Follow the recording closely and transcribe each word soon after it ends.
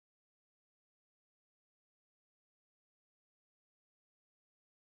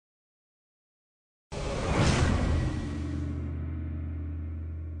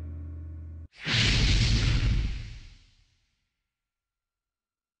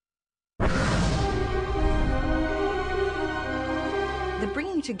The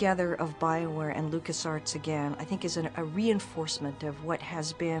bringing together of BioWare and LucasArts again, I think, is a reinforcement of what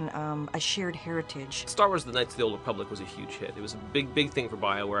has been a shared heritage. Star Wars The Knights of the Old Republic was a huge hit. It was a big thing for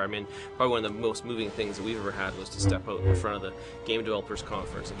BioWare. I mean, probably one of the most moving things that we've ever had was to step out in front of the Game Developers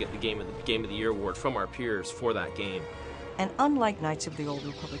Conference and get the Game of the Year award from our peers for that game. And unlike Knights of the Old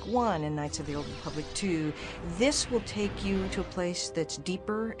Republic 1 and Knights of the Old Republic 2, this will take you to a place that's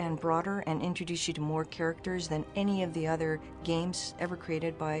deeper and broader and introduce you to more characters than any of the other games ever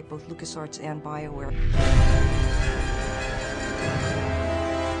created by both LucasArts and BioWare.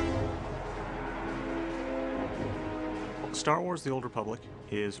 Star Wars The Old Republic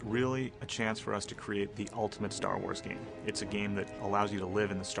is really a chance for us to create the ultimate Star Wars game. It's a game that allows you to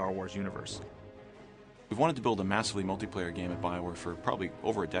live in the Star Wars universe. We've wanted to build a massively multiplayer game at BioWare for probably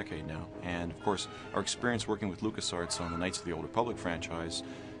over a decade now, and of course our experience working with LucasArts on the Knights of the Old Republic franchise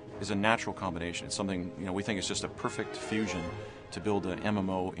is a natural combination. It's something, we think is just a perfect fusion to build an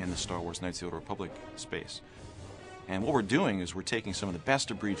MMO in the Star Wars Knights of the Old Republic space. And what we're doing is we're taking some of the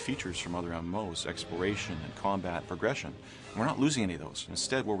best-of-breed features from other MMOs, exploration and combat progression, and we're not losing any of those.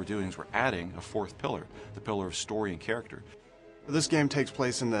 Instead, what we're doing is we're adding a fourth pillar, the pillar of story and character. This game takes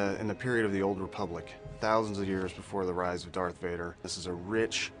place in the period of the Old Republic, thousands of years before the rise of Darth Vader. This is a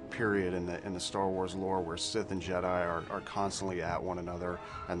rich period in the Star Wars lore where Sith and Jedi are constantly at one another,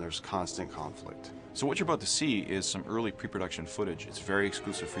 and there's constant conflict. So what you're about to see is some early pre-production footage. It's very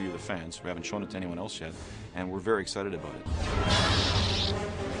exclusive for you, the fans. We haven't shown it to anyone else yet, and we're very excited about it.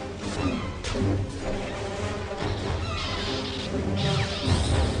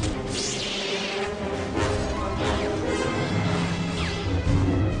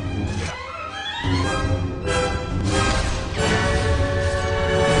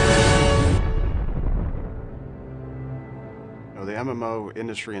 The MMO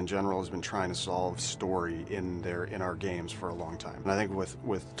industry in general has been trying to solve story in our games for a long time. And I think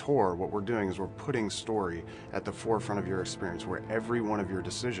with Tor, what we're doing is we're putting story at the forefront of your experience, where every one of your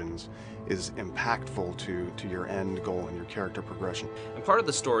decisions is impactful to your end goal and your character progression. And part of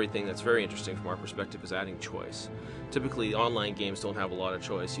the story thing that's very interesting from our perspective is adding choice. Typically, online games don't have a lot of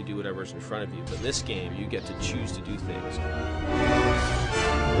choice. You do whatever's in front of you. But in this game, you get to choose to do things.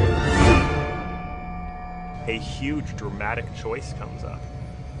 A huge dramatic choice comes up.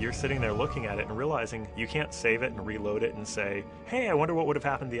 You're sitting there looking at it and realizing you can't save it and reload it and say, hey, I wonder what would have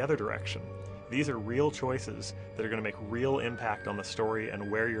happened the other direction. These are real choices that are going to make real impact on the story and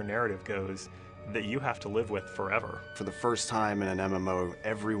where your narrative goes that you have to live with forever. For the first time in an MMO,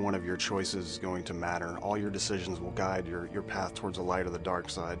 every one of your choices is going to matter. All your decisions will guide your path towards the light or the dark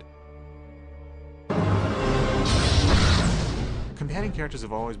side. Companion characters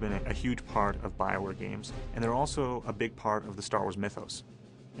have always been a huge part of BioWare games, and they're also a big part of the Star Wars mythos.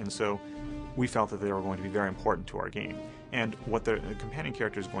 And so we felt that they were going to be very important to our game. And what the companion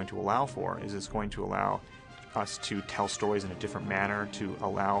character is going to allow for is it's going to allow us to tell stories in a different manner, to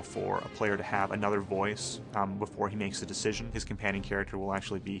allow for a player to have another voice before he makes a decision. His companion character will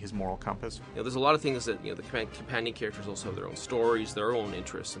actually be his moral compass. There's a lot of things that the companion characters also have their own stories, their own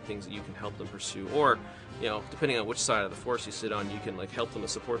interests, and things that you can help them pursue. Or, depending on which side of the force you sit on, you can help them and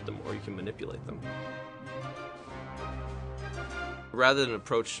support them, or you can manipulate them. Rather than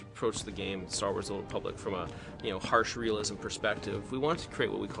approach the game Star Wars: The Old Republic from a harsh realism perspective, we wanted to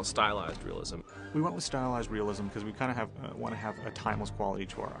create what we call stylized realism. We went with stylized realism because we kind of want to have a timeless quality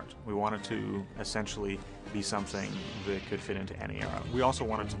to our art. We wanted to essentially be something that could fit into any era. We also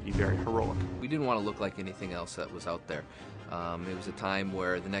wanted to be very heroic. We didn't want to look like anything else that was out there. It was a time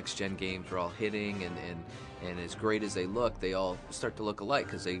where the next-gen games were all hitting, and as great as they look, they all start to look alike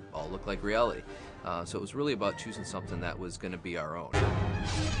because they all look like reality. So it was really about choosing something that was going to be our own.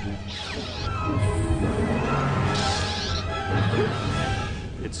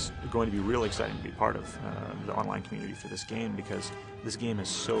 It's going to be really exciting to be part of the online community for this game because this game is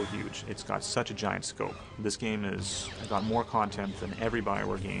so huge. It's got such a giant scope. This game has got more content than every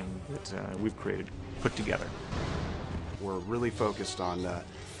BioWare game that we've created put together. We're really focused on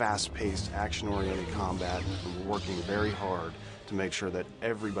fast-paced, action-oriented combat, and we're working very hard to make sure that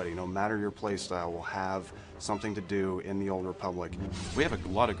everybody, no matter your playstyle, will have something to do in the Old Republic. We have a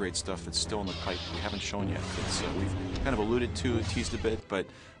lot of great stuff that's still in the pipe we haven't shown yet. We've kind of alluded to and teased a bit, but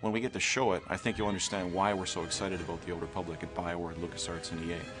when we get to show it, I think you'll understand why we're so excited about the Old Republic at BioWare, LucasArts, and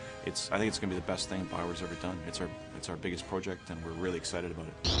EA. I think it's going to be the best thing BioWare's ever done. It's our biggest project, and we're really excited about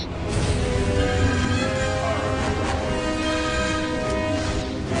it.